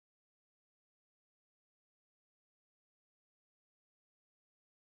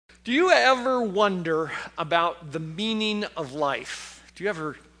Do you ever wonder about the meaning of life? Do you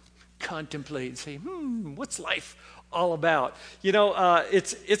ever contemplate and say, what's life all about? You know,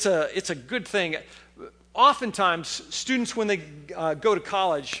 it's a good thing. Oftentimes, students, when they go to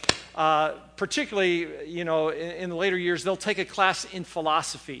college, particularly, you know, in the later years, they'll take a class in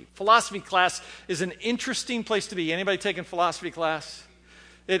philosophy. Philosophy class is an interesting place to be. Anybody taking philosophy class?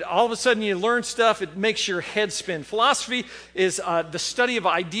 All of a sudden you learn stuff, it makes your head spin. Philosophy is the study of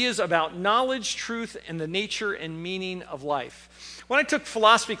ideas about knowledge, truth, and the nature and meaning of life. When I took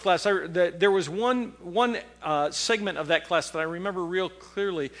philosophy class, there was one segment of that class that I remember real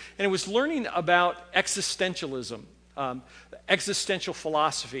clearly, and it was learning about existentialism. Existential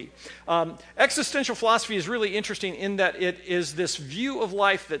philosophy. Existential philosophy is really interesting in that it is this view of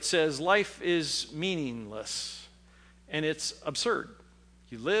life that says life is meaningless, and it's absurd.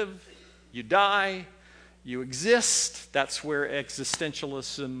 You live, you die, you exist. That's where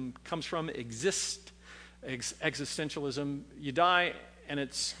existentialism comes from. Existentialism, you die and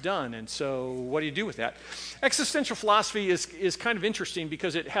it's done. And so what do you do with that? Existential philosophy is kind of interesting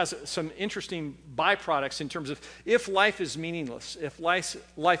because it has some interesting byproducts in terms of if life is meaningless, if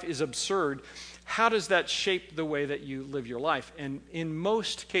life is absurd, how does that shape the way that you live your life? And in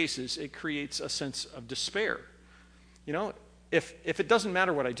most cases, it creates a sense of despair. You know, if it doesn't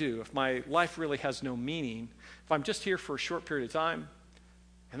matter what I do, if my life really has no meaning, if I'm just here for a short period of time,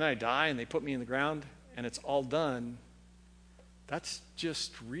 and then I die and they put me in the ground and it's all done, that's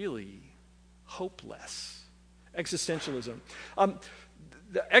just really hopeless. Existentialism.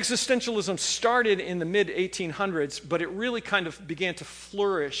 The existentialism started in the mid-1800s, but it really kind of began to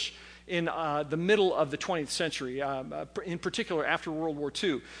flourish in the middle of the 20th century, in particular after World War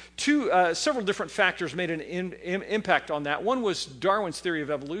II. Several different factors made an impact on that. One was Darwin's theory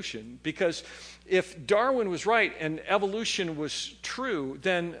of evolution, because if Darwin was right and evolution was true,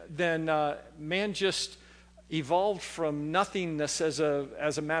 then man just evolved from nothingness as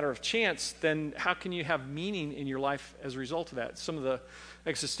a matter of chance. Then how can you have meaning in your life as a result of that? Some of the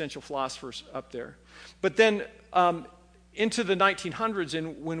existential philosophers up there. But then into the 1900s,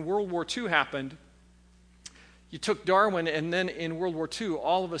 and when World War II happened, you took Darwin, and then in World War II,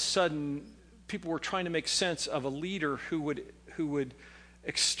 all of a sudden, people were trying to make sense of a leader who would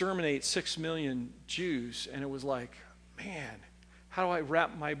exterminate 6 million Jews, and it was like, man, how do I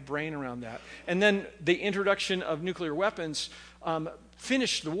wrap my brain around that? And then the introduction of nuclear weapons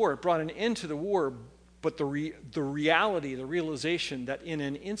finished the war. It brought an end to the war, but the realization that in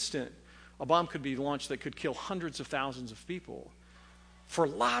an instant, a bomb could be launched that could kill hundreds of thousands of people. For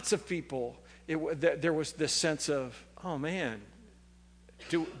lots of people, there was this sense of, oh man,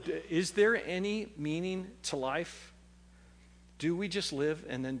 is there any meaning to life? Do we just live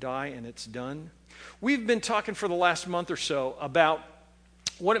and then die and it's done? We've been talking for the last month or so about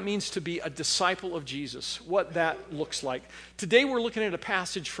what it means to be a disciple of Jesus, what that looks like. Today we're looking at a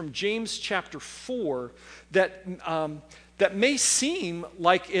passage from James chapter 4 that may seem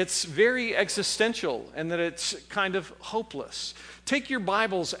like it's very existential and that it's kind of hopeless. Take your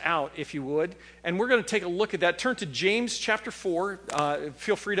Bibles out, if you would, and we're going to take a look at that. Turn to James chapter 4.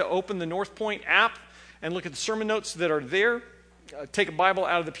 Feel free to open the Northpointe app and look at the sermon notes that are there. Take a Bible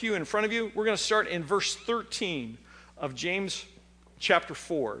out of the pew in front of you. We're going to start in verse 13 of James chapter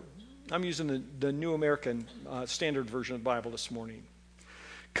 4. I'm using the New American Standard Version of the Bible this morning.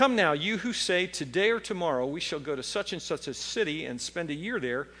 Come now, you who say, today or tomorrow we shall go to such and such a city and spend a year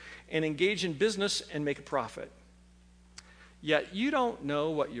there and engage in business and make a profit. Yet you don't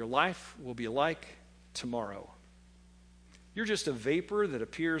know what your life will be like tomorrow. You're just a vapor that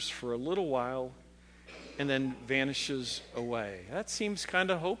appears for a little while and then vanishes away. That seems kind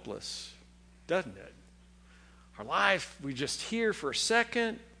of hopeless, doesn't it? Our life, we're just here for a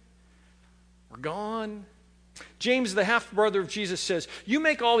second, we're gone. James, the half-brother of Jesus, says, you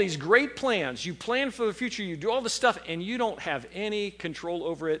make all these great plans, you plan for the future, you do all this stuff, and you don't have any control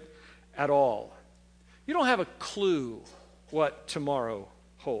over it at all. You don't have a clue what tomorrow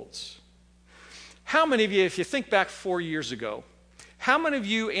holds. How many of you, if you think back 4 years ago, how many of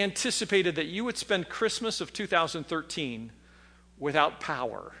you anticipated that you would spend Christmas of 2013 without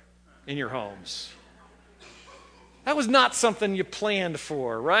power in your homes? That was not something you planned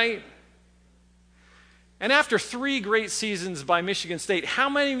for, right? And after 3 great seasons by Michigan State, how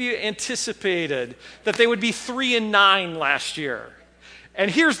many of you anticipated that they would be 3-9 last year? And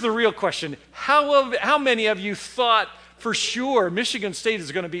here's the real question. How many of you thought for sure Michigan State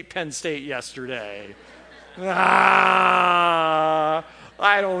is going to beat Penn State yesterday? I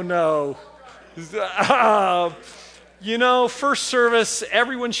don't know. You know, first service,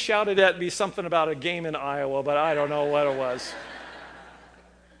 everyone shouted at me something about a game in Iowa, but I don't know what it was.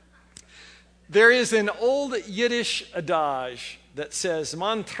 There is an old Yiddish adage that says,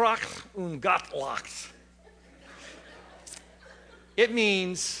 "Man tracht und Gott lacht." It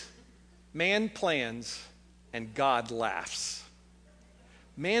means man plans and God laughs.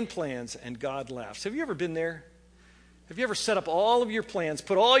 Man plans and God laughs. Have you ever been there? Have you ever set up all of your plans,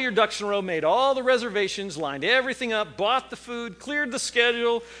 put all your ducks in a row, made all the reservations, lined everything up, bought the food, cleared the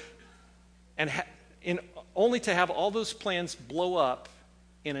schedule, and only to have all those plans blow up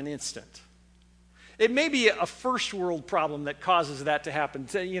in an instant? It may be a first world problem that causes that to happen.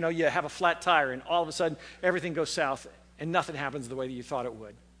 You have a flat tire and all of a sudden everything goes south and nothing happens the way that you thought it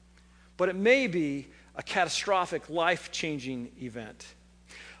would. But it may be a catastrophic, life-changing event.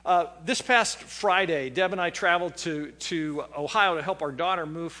 This past Friday, Deb and I traveled to Ohio to help our daughter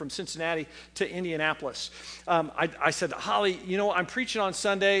move from Cincinnati to Indianapolis. I said, "Holly, I'm preaching on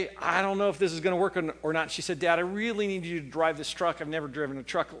Sunday. I don't know if this is going to work or not." She said, "Dad, I really need you to drive this truck. I've never driven a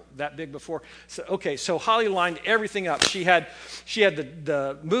truck that big before." So, okay, so Holly lined everything up. She had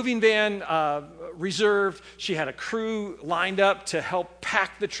the moving van reserved. She had a crew lined up to help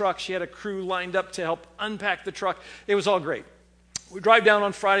pack the truck. She had a crew lined up to help unpack the truck. It was all great. We drive down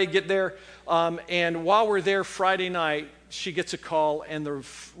on Friday, get there, and while we're there Friday night, she gets a call, and the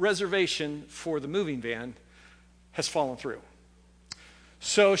reservation for the moving van has fallen through.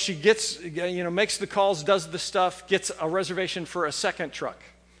 So she gets, makes the calls, does the stuff, gets a reservation for a second truck.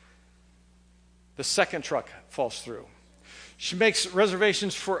 The second truck falls through. She makes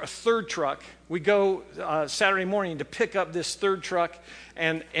reservations for a third truck. We go Saturday morning to pick up this third truck,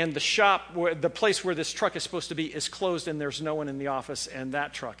 and the shop, the place where this truck is supposed to be, is closed, and there's no one in the office, and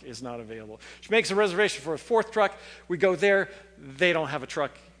that truck is not available. She makes a reservation for a fourth truck. We go there. They don't have a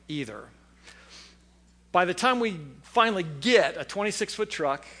truck either. By the time we finally get a 26-foot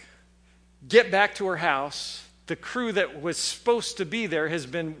truck, get back to her house, the crew that was supposed to be there has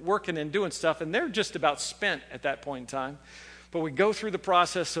been working and doing stuff, and they're just about spent at that point in time. But we go through the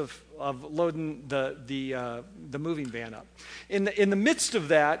process of loading the moving van up. In the midst of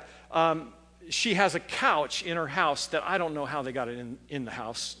that, she has a couch in her house that I don't know how they got it in the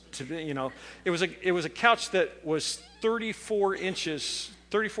house. It was a couch that was 34 inches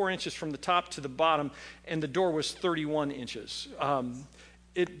from the top to the bottom, and the door was 31 inches.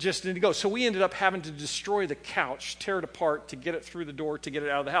 It just didn't go. So we ended up having to destroy the couch, tear it apart to get it through the door, to get it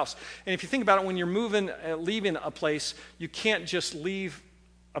out of the house. And if you think about it, when you're leaving a place, you can't just leave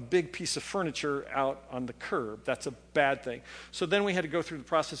a big piece of furniture out on the curb. That's a bad thing. So then we had to go through the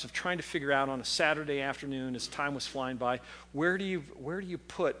process of trying to figure out on a Saturday afternoon, as time was flying by, where do you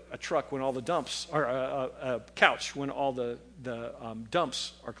put a truck when all the dumps, or a couch when all the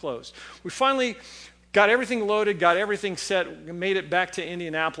dumps are closed. We finally got everything loaded, got everything set, made it back to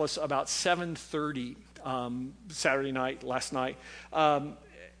Indianapolis about 7:30 Saturday night, last night.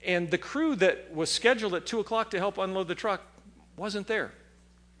 And the crew that was scheduled at 2 o'clock to help unload the truck wasn't there,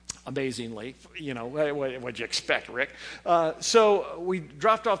 amazingly. What'd you expect, Rick? So we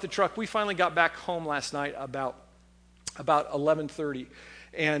dropped off the truck. We finally got back home last night about 11:30.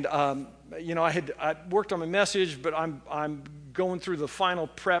 And, I worked on my message, but I'm going through the final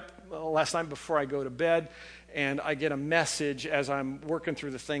prep last night before I go to bed, and I get a message as I'm working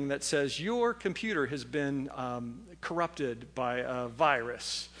through the thing that says, "Your computer has been corrupted by a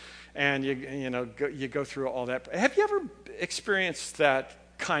virus." And you go through all that. Have you ever experienced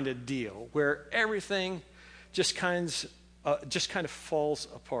that kind of deal where everything just kind of falls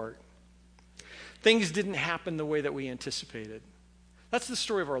apart? Things didn't happen the way that we anticipated. That's the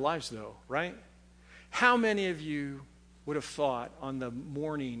story of our lives, though, right? How many of you would have thought on the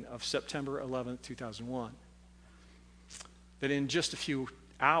morning of September 11th, 2001, that in just a few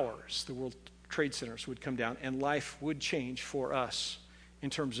hours the World Trade Centers would come down and life would change for us in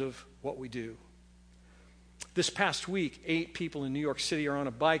terms of what we do? This past week, 8 people in New York City are on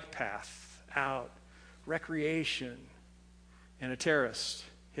a bike path out, recreation, and a terrorist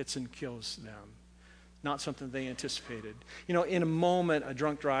hits and kills them. Not something they anticipated. In a moment, a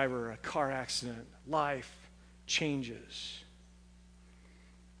drunk driver, a car accident, life changes.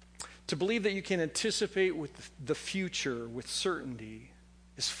 To believe that you can anticipate with the future with certainty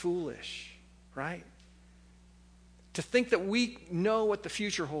is foolish, right? To think that we know what the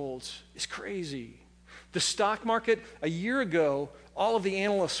future holds is crazy. The stock market, a year ago, all of the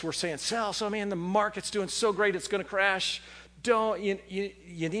analysts were saying, sell, the market's doing so great it's going to crash.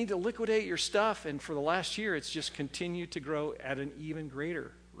 You need to liquidate your stuff, and for the last year, it's just continued to grow at an even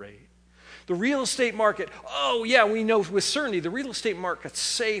greater rate. The real estate market, we know with certainty the real estate market's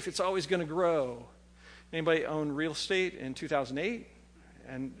safe, it's always going to grow. Anybody own real estate in 2008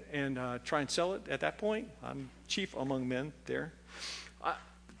 and try and sell it at that point? I'm chief among men there.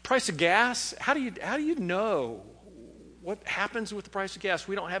 price of gas, how do you know what happens with the price of gas?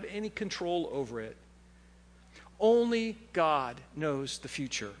 We don't have any control over it. Only God knows the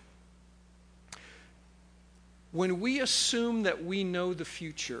future. When we assume that we know the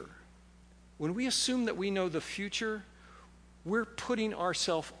future, we're putting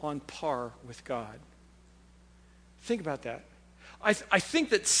ourselves on par with God. Think about that. I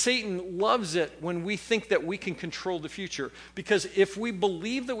think that Satan loves it when we think that we can control the future. Because if we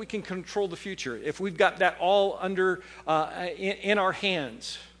believe that we can control the future, if we've got that all under in our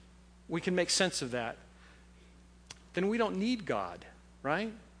hands, we can make sense of that, then we don't need God,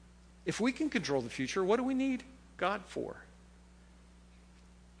 right? If we can control the future, what do we need God for?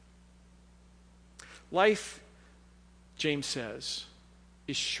 Life, James says,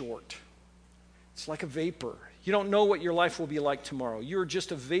 is short. It's like a vapor. You don't know what your life will be like tomorrow. You're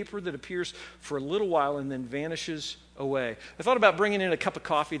just a vapor that appears for a little while and then vanishes away. I thought about bringing in a cup of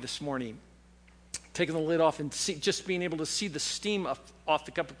coffee this morning, taking the lid off and just being able to see the steam off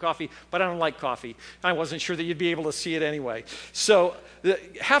the cup of coffee, but I don't like coffee. I wasn't sure that you'd be able to see it anyway. So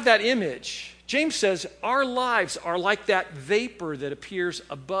have that image. James says our lives are like that vapor that appears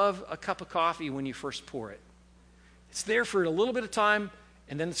above a cup of coffee when you first pour it. It's there for a little bit of time,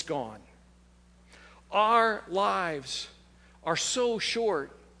 and then it's gone. Our lives are so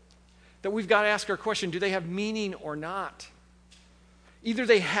short that we've got to ask our question, do they have meaning or not? Either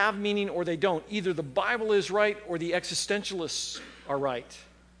they have meaning or they don't. Either the Bible is right or the existentialists are right.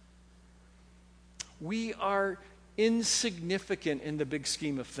 We are insignificant in the big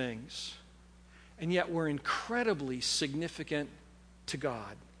scheme of things, and yet we're incredibly significant to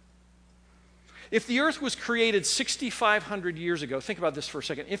God. If the earth was created 6,500 years ago, think about this for a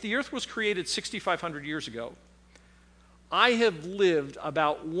second. If the earth was created 6,500 years ago, I have lived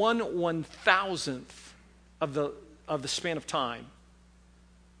about 1/1000th of the span of time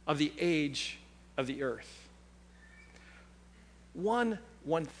of the age of the earth.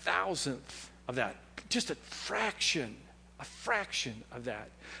 1/1000th of that, just a fraction of that.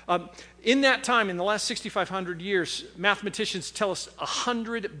 In that time, in the last 6,500 years, mathematicians tell us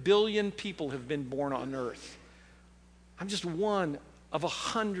 100 billion people have been born on earth. I'm just one of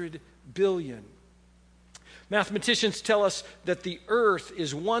 100 billion. Mathematicians tell us that the earth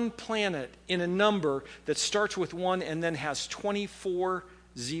is one planet in a number that starts with 1 and then has 24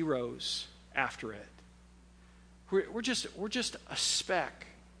 zeros after it. We're just a speck.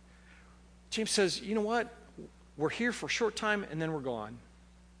 James says, you know what? We're here for a short time and then we're gone.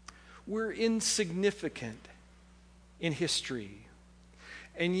 We're insignificant in history.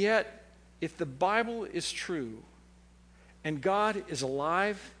 And yet, if the Bible is true and God is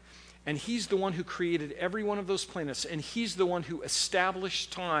alive and He's the one who created every one of those planets and He's the one who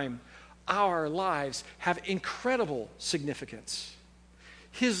established time, our lives have incredible significance.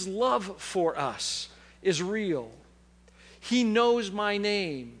 His love for us is real. He knows my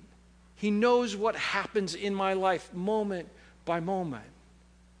name. He knows what happens in my life moment by moment.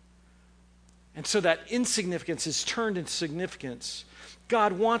 And so that insignificance is turned into significance.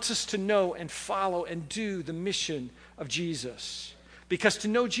 God wants us to know and follow and do the mission of Jesus. Because to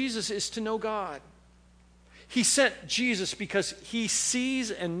know Jesus is to know God. He sent Jesus because He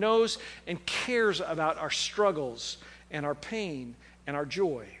sees and knows and cares about our struggles and our pain and our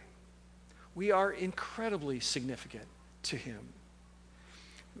joy. We are incredibly significant to Him.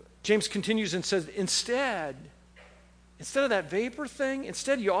 James continues and says, instead of that vapor thing,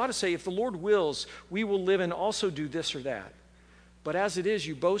 instead you ought to say, if the Lord wills, we will live and also do this or that. But as it is,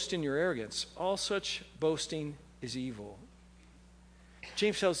 you boast in your arrogance. All such boasting is evil.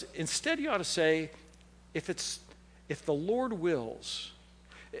 James says, instead you ought to say, if the Lord wills,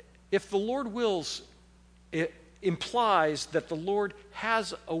 it implies that the Lord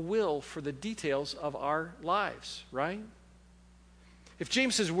has a will for the details of our lives, right? If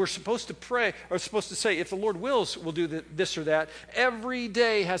James says we're supposed to pray, or supposed to say, if the Lord wills, we'll do this or that, every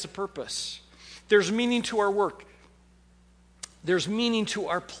day has a purpose. There's meaning to our work. There's meaning to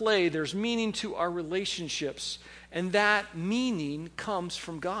our play. There's meaning to our relationships. And that meaning comes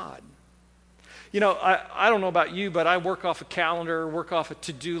from God. You know, I don't know about you, but I work off a calendar, work off a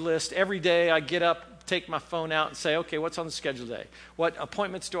to-do list. Every day I get up, take my phone out and say, okay, what's on the schedule today? What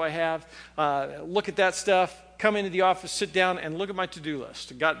appointments do I have? Look at that stuff. Come into the office, sit down, and look at my to-do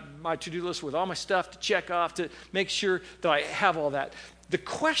list. I got my to-do list with all my stuff to check off to make sure that I have all that. The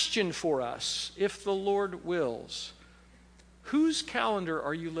question for us, if the Lord wills, whose calendar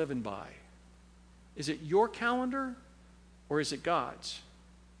are you living by? Is it your calendar or is it God's?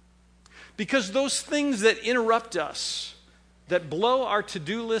 Because those things that interrupt us, that blow our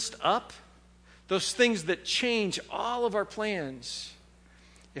to-do list up, those things that change all of our plans,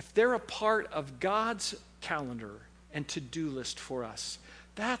 if they're a part of God's calendar and to-do list for us,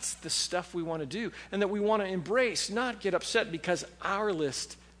 that's the stuff we want to do and that we want to embrace, not get upset because our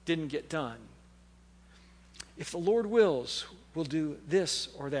list didn't get done. If the Lord wills, we'll do this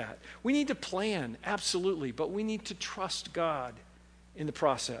or that. We need to plan, absolutely, but we need to trust God in the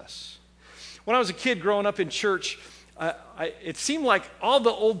process. When I was a kid growing up in church, it seemed like all the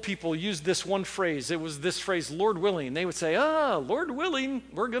old people used this one phrase. It was this phrase, Lord willing. They would say, Lord willing,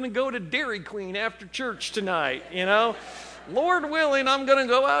 we're going to go to Dairy Queen after church tonight, Lord willing, I'm going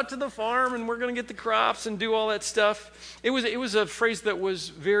to go out to the farm and we're going to get the crops and do all that stuff. It was a phrase that was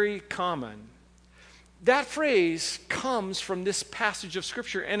very common. That phrase comes from this passage of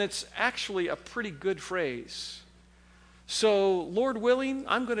Scripture, and it's actually a pretty good phrase. So, Lord willing,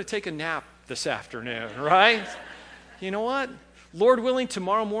 I'm going to take a nap this afternoon, right? You know what? Lord willing,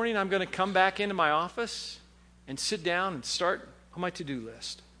 tomorrow morning I'm going to come back into my office and sit down and start on my to-do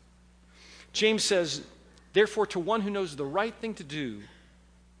list. James says, therefore, to one who knows the right thing to do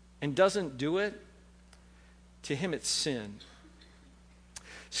and doesn't do it, to him it's sin.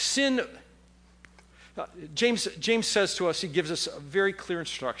 Sin, James says to us, he gives us a very clear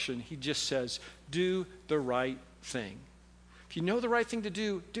instruction. He just says, do the right thing. If you know the right thing to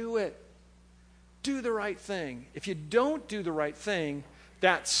do, do it. Do the right thing. If you don't do the right thing,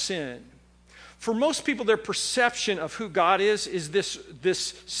 that's sin. For most people, their perception of who God is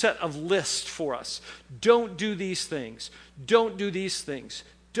this set of lists for us. Don't do these things. Don't do these things.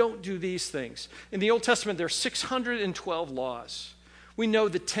 Don't do these things. In the Old Testament, there are 612 laws. We know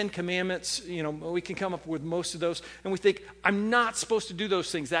the 10 Commandments, we can come up with most of those, and we think, I'm not supposed to do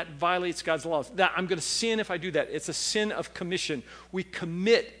those things. That violates God's laws. That I'm going to sin if I do that. It's a sin of commission. We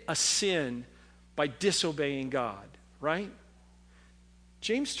commit a sin by disobeying God, right?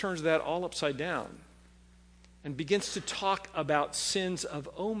 James turns that all upside down and begins to talk about sins of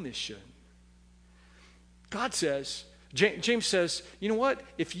omission. God says, James says, you know what?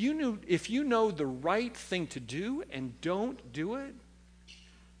 If you know the right thing to do and don't do it,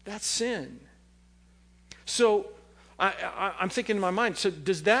 that's sin. So I'm thinking in my mind, so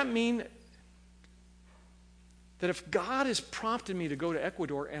does that mean that if God has prompted me to go to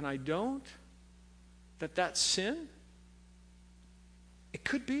Ecuador and I don't, that's sin? It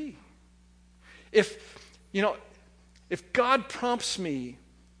could be. If God prompts me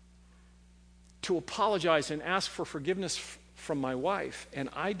to apologize and ask for forgiveness from my wife and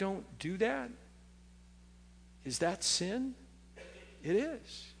I don't do that, is that sin? It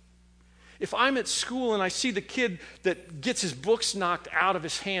is. If I'm at school and I see the kid that gets his books knocked out of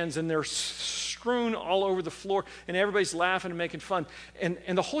his hands and they're strewn all over the floor and everybody's laughing and making fun, and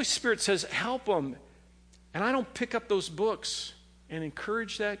the Holy Spirit says, help him, and I don't pick up those books and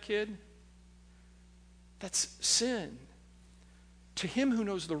encourage that kid, that's sin. To him who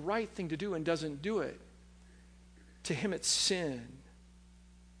knows the right thing to do and doesn't do it, to him it's sin.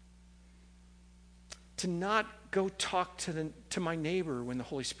 To not go talk to my neighbor when the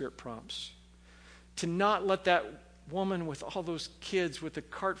Holy Spirit prompts. To not let that woman with all those kids with a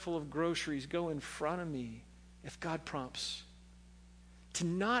cart full of groceries go in front of me if God prompts. To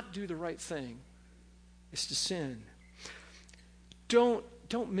not do the right thing is to sin. Don't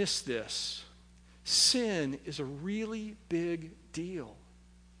miss this. Sin is a really big deal.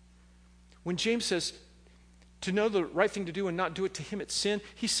 When James says to know the right thing to do and not do it, to him it's sin,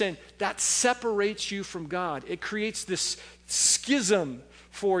 he's saying that separates you from God. It creates this schism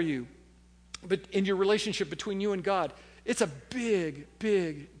for you, but in your relationship between you and God. It's a big,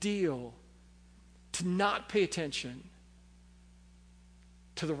 big deal to not pay attention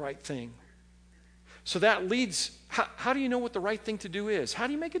to the right thing. So that leads, how do you know what the right thing to do is? How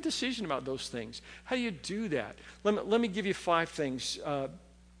do you make a decision about those things? How do you do that? Let me give you 5 things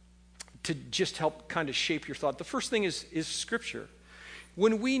to just help kind of shape your thought. The first thing is Scripture.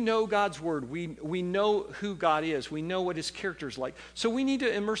 When we know God's Word, we know who God is. We know what His character is like. So we need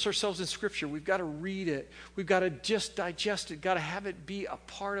to immerse ourselves in Scripture. We've got to read it. We've got to just digest it. Got to have it be a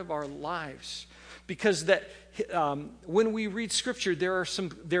part of our lives. Because when we read Scripture,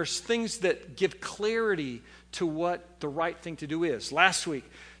 there's things that give clarity to what the right thing to do is. Last week,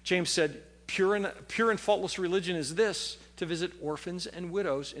 James said, pure and faultless religion is this, to visit orphans and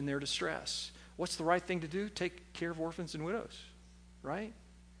widows in their distress. What's the right thing to do? Take care of orphans and widows, right?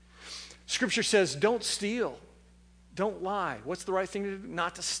 Scripture says, don't steal, don't lie. What's the right thing to do?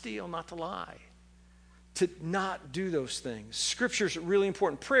 Not to steal, not to lie. To not do those things. Scripture is really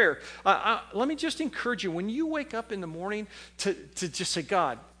important. Prayer. Let me just encourage you, when you wake up in the morning, to just say,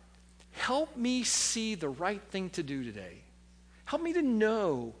 God, help me see the right thing to do today. Help me to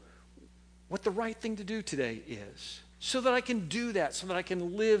know what the right thing to do today is. so that I can do that, so that I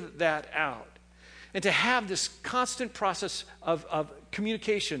can live that out. And to have this constant process of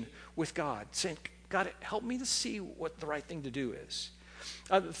communication with God, saying, God, help me to see what the right thing to do is.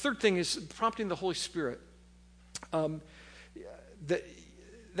 The third thing is prompting the Holy Spirit.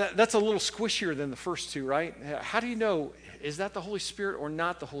 That's a little squishier than the first two, right? How do you know, is that the Holy Spirit or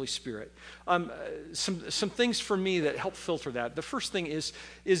not the Holy Spirit? Some things for me that help filter that. The first thing is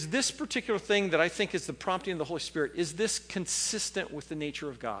this particular thing that I think is the prompting of the Holy Spirit, is this consistent with the nature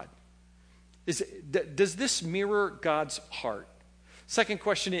of God? Does this mirror God's heart? Second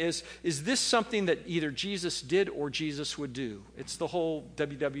question is this something that either Jesus did or Jesus would do? It's the whole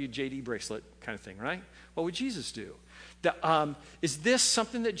WWJD bracelet kind of thing, right? What would Jesus do? Is this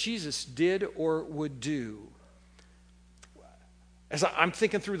something that Jesus did or would do? As I'm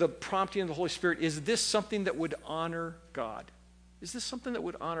thinking through the prompting of the Holy Spirit, is this something that would honor God? Is this something that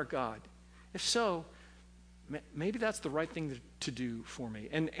would honor God? If so, maybe that's the right thing to do for me.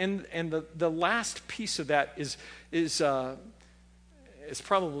 And the last piece of that is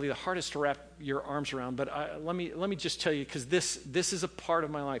probably the hardest to wrap your arms around. But let me just tell you, because this is a part of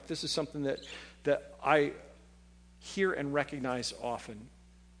my life. This is something that I hear and recognize often.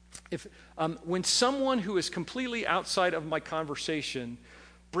 When someone who is completely outside of my conversation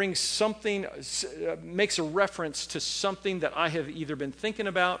brings something, makes a reference to something that I have either been thinking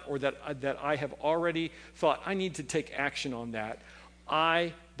about or that I have already thought, I need to take action on that,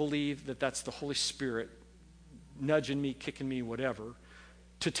 I believe that that's the Holy Spirit nudging me, kicking me, whatever,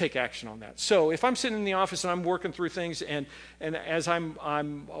 to take action on that. So if I'm sitting in the office and I'm working through things, and as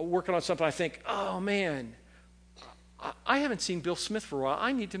I'm working on something, I think, oh man, I haven't seen Bill Smith for a while.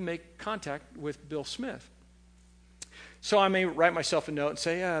 I need to make contact with Bill Smith. So I may write myself a note and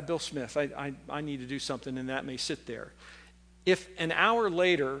say, yeah, Bill Smith, I need to do something, and that may sit there. If an hour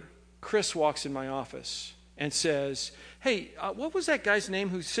later, Chris walks in my office and says, hey, what was that guy's name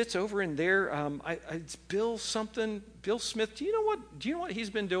who sits over in there? It's Bill something, Bill Smith. Do you know what he's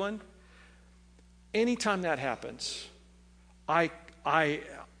been doing? Anytime that happens, I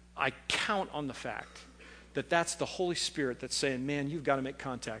count on the fact that that's the Holy Spirit that's saying, man, you've got to make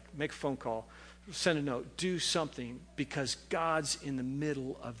contact, make a phone call, send a note, do something, because God's in the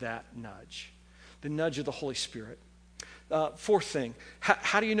middle of that nudge, the nudge of the Holy Spirit. Fourth thing,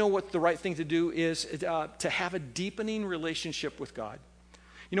 how do you know what the right thing to do is? To have a deepening relationship with God.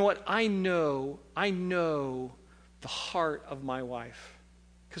 You know what? I know the heart of my wife,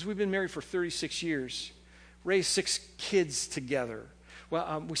 because we've been married for 36 years, raised 6 kids together.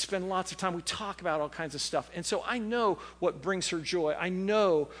 Well, we spend lots of time, we talk about all kinds of stuff. And so I know what brings her joy. I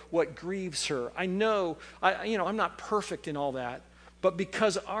know what grieves her. I know, I'm not perfect in all that. But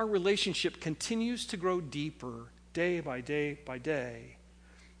because our relationship continues to grow deeper day by day by day,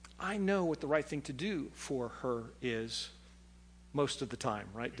 I know what the right thing to do for her is most of the time,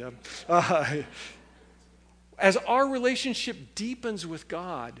 right, Deb? As our relationship deepens with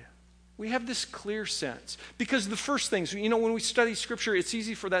God, we have this clear sense. Because the first things, when we study Scripture, it's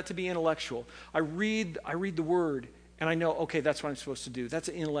easy for that to be intellectual. I read the Word, and I know, okay, that's what I'm supposed to do. That's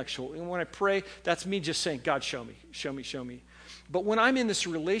intellectual. And when I pray, that's me just saying, God, show me, show me, show me. But when I'm in this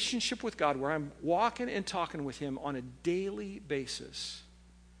relationship with God, where I'm walking and talking with Him on a daily basis,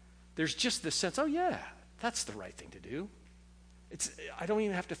 there's just this sense, oh yeah, that's the right thing to do. I don't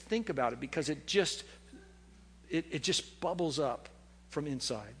even have to think about it, because it just bubbles up from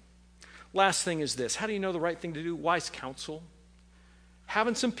inside. Last thing is this. How do you know the right thing to do? Wise counsel.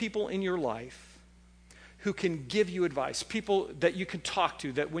 Having some people in your life who can give you advice, people that you can talk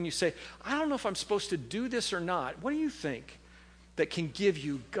to, that when you say, I don't know if I'm supposed to do this or not, what do you think? That can give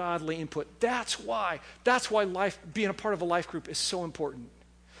you godly input. That's why life, being a part of a life group, is so important.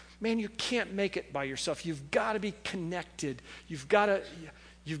 Man, you can't make it by yourself. You've got to be connected. You've got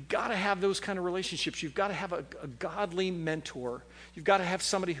to have those kind of relationships. You've got to have a godly mentor. You've got to have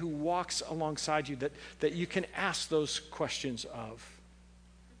somebody who walks alongside you that you can ask those questions of.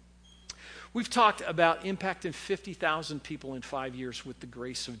 We've talked about impacting 50,000 people in 5 years with the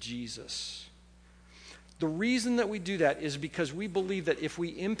grace of Jesus. The reason that we do that is because we believe that if we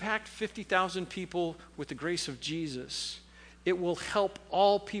impact 50,000 people with the grace of Jesus, it will help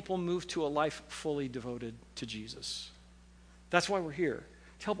all people move to a life fully devoted to Jesus. That's why we're here.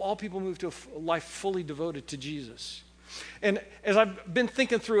 To help all people move to a life fully devoted to Jesus. And as I've been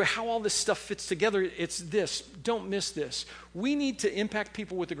thinking through how all this stuff fits together, it's this. Don't miss this. We need to impact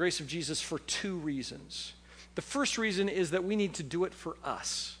people with the grace of Jesus for 2 reasons. The first reason is that we need to do it for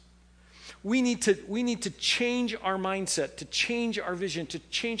us. We need to change our mindset, to change our vision, to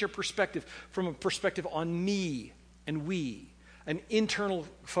change our perspective from a perspective on me and we, an internal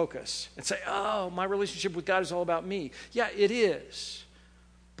focus and say, oh, my relationship with God is all about me. Yeah, it is.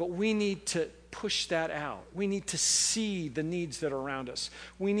 But we need to push that out. We need to see the needs that are around us.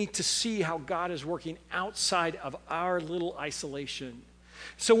 We need to see how God is working outside of our little isolation.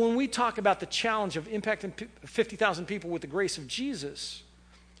 So when we talk about the challenge of impacting 50,000 people with the grace of Jesus,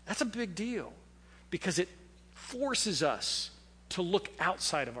 that's a big deal because it forces us to look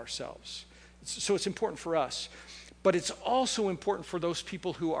outside of ourselves. So it's important for us. But it's also important for those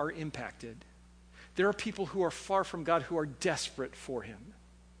people who are impacted. There are people who are far from God who are desperate for him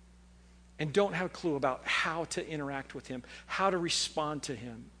and don't have a clue about how to interact with him, how to respond to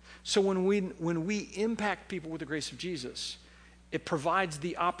him. So when we impact people with the grace of Jesus, it provides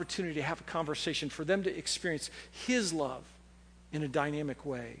the opportunity to have a conversation for them to experience his love in a dynamic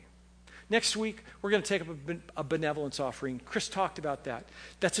way. Next week, we're going to take up a benevolence offering. Chris talked about that.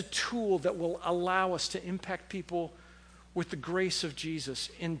 That's a tool that will allow us to impact people with the grace of Jesus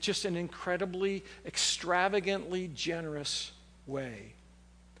in just an incredibly, extravagantly generous way.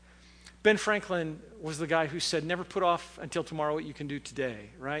 Ben Franklin was the guy who said, never put off until tomorrow what you can do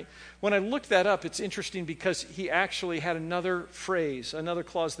today, right? When I looked that up, it's interesting because he actually had another phrase, another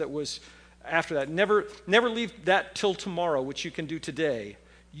clause that was after that. Never leave that till tomorrow, which you can do today.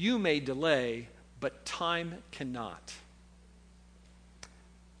 You may delay, but time cannot.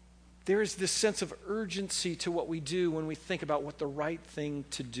 There is this sense of urgency to what we do when we think about what the right thing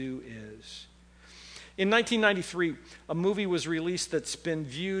to do is. In 1993, a movie was released that's been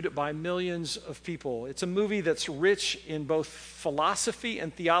viewed by millions of people. It's a movie that's rich in both philosophy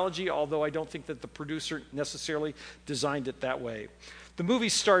and theology, although I don't think that the producer necessarily designed it that way. The movie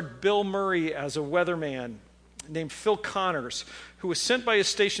starred Bill Murray as a weatherman named Phil Connors, who was sent by a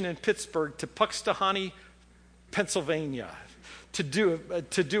station in Pittsburgh to Puxtahanny, Pennsylvania, to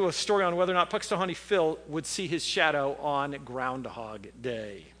do a story on whether or not Puxtahanny Phil would see his shadow on Groundhog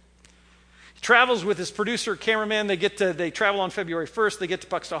Day. He travels with his producer, cameraman. They travel on February 1st. They get to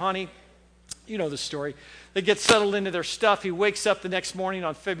Puxtahanny. You know the story. They get settled into their stuff. He wakes up the next morning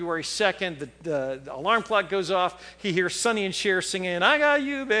on February 2nd. The alarm clock goes off. He hears Sonny and Cher singing, I got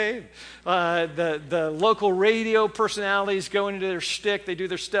you, babe. The local radio personalities go into their shtick. They do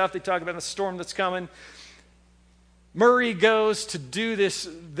their stuff. They talk about the storm that's coming. Murray goes to do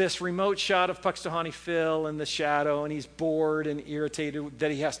this remote shot of Puxtahanny Phil in the shadow, and he's bored and irritated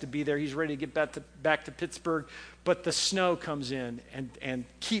that he has to be there. He's ready to get back to Pittsburgh, but the snow comes in and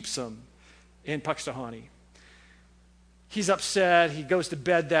keeps him in Puxtahanny. He's upset. He goes to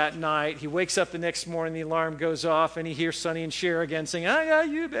bed that night. He wakes up the next morning. The alarm goes off, and he hears Sonny and Cher again singing, I got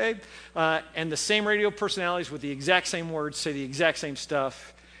you, babe. And the same radio personalities with the exact same words say the exact same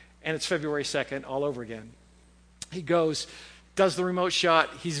stuff, and it's February 2nd all over again. He goes, does the remote shot.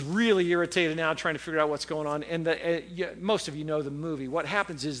 He's really irritated now trying to figure out what's going on. And most of you know the movie. What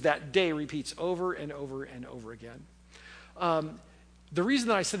happens is that day repeats over and over and over again. The reason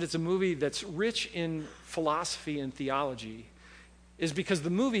that I said it's a movie that's rich in philosophy and theology is because the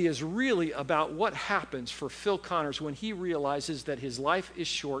movie is really about what happens for Phil Connors when he realizes that his life is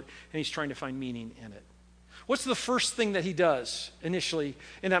short and he's trying to find meaning in it. What's the first thing that he does initially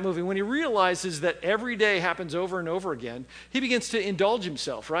in that movie? When he realizes that every day happens over and over again, he begins to indulge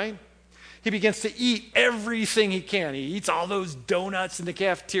himself, right? He begins to eat everything he can. He eats all those donuts in the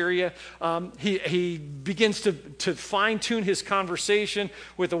cafeteria. He begins to fine-tune his conversation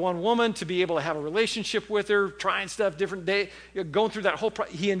with the one woman to be able to have a relationship with her, trying stuff different day, going through that whole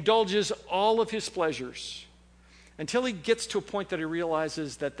process. He indulges all of his pleasures until he gets to a point that he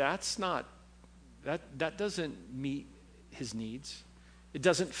realizes that that doesn't meet his needs. It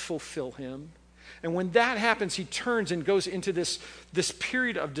doesn't fulfill him. And when that happens, he turns and goes into this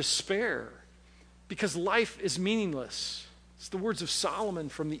period of despair because life is meaningless. It's the words of Solomon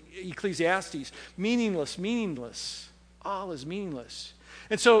from the Ecclesiastes. Meaningless, meaningless. All is meaningless.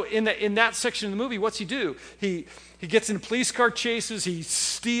 And so in that section of the movie, what's he do? He gets in police car chases. He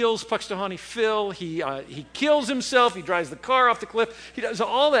steals Puxtahanny Phil. He kills himself. He drives the car off the cliff. He does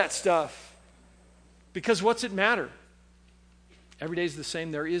all that stuff. Because what's it matter? Every day is the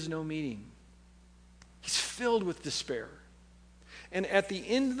same. There is no meaning. He's filled with despair. And at the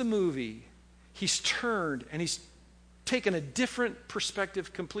end of the movie, he's turned and he's taken a different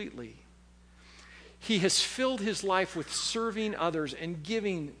perspective completely. He has filled his life with serving others and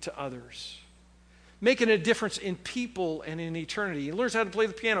giving to others, making a difference in people and in eternity. He learns how to play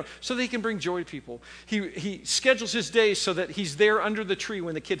the piano so that he can bring joy to people. He schedules his days so that he's there under the tree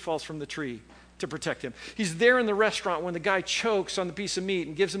when the kid falls from the tree to protect him. He's there in the restaurant when the guy chokes on the piece of meat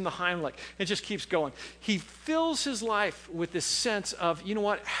and gives him the Heimlich. It just keeps going. He fills his life with this sense of, you know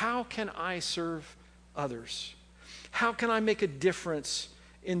what, how can I serve others? How can I make a difference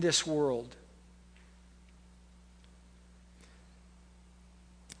in this world?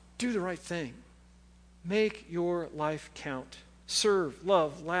 Do the right thing. Make your life count. Serve,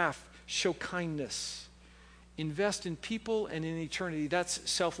 love, laugh, show kindness. Invest in people and in eternity. That's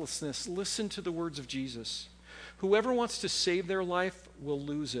selflessness. Listen to the words of Jesus. Whoever wants to save their life will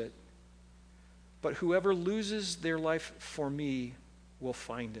lose it. But whoever loses their life for me will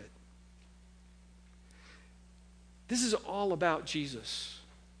find it. This is all about Jesus.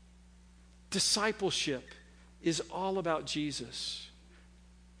 Discipleship is all about Jesus.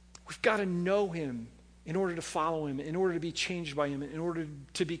 We've got to know him in order to follow him, in order to be changed by him, in order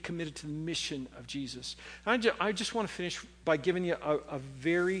to be committed to the mission of Jesus. I just want to finish by giving you a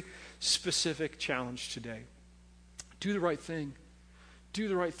very specific challenge today. Do the right thing. Do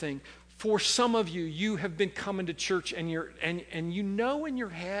the right thing. For some of you, you have been coming to church and you know in your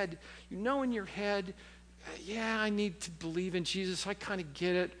head, yeah, I need to believe in Jesus. I kind of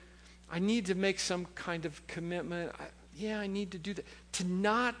get it. I need to make some kind of commitment. I need to do that. To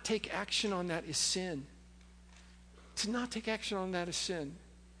not take action on that is sin. To not take action on that is sin.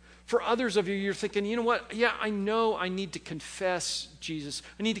 For others of you, you're thinking, you know what? Yeah, I know I need to confess Jesus.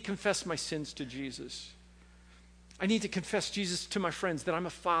 I need to confess my sins to Jesus. I need to confess Jesus to my friends, that I'm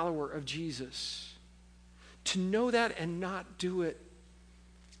a follower of Jesus. To know that and not do it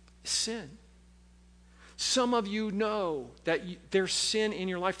is sin. Some of you know that there's sin in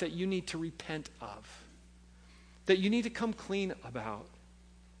your life that you need to repent of, that you need to come clean about.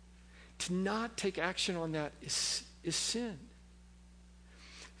 To not take action on that is sin.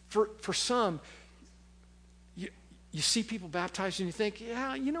 For some, you see people baptized and you think,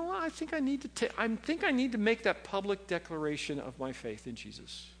 yeah, you know what? I think I need to make that public declaration of my faith in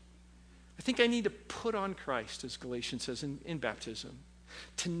Jesus. I think I need to put on Christ, as Galatians says in baptism.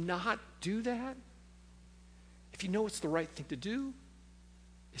 To not do that, if you know it's the right thing to do,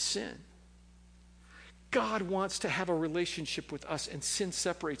 is sin. God wants to have a relationship with us, and sin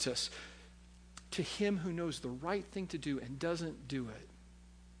separates us. To him who knows the right thing to do and doesn't do it,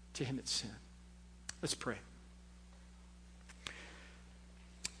 to him it's sin. Let's pray.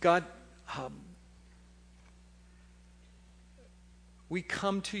 God, we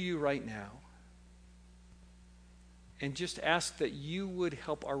come to you right now and just ask that you would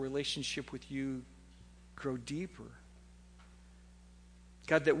help our relationship with you grow deeper.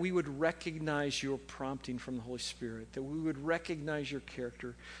 God, that we would recognize your prompting from the Holy Spirit, that we would recognize your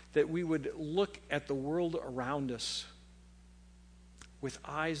character, that we would look at the world around us with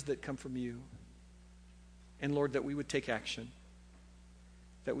eyes that come from you. And Lord, that we would take action.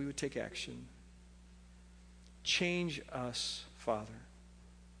 That we would take action. Change us, Father.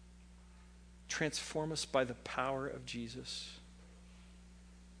 Transform us by the power of Jesus.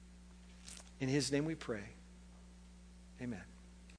 In his name we pray. Amen.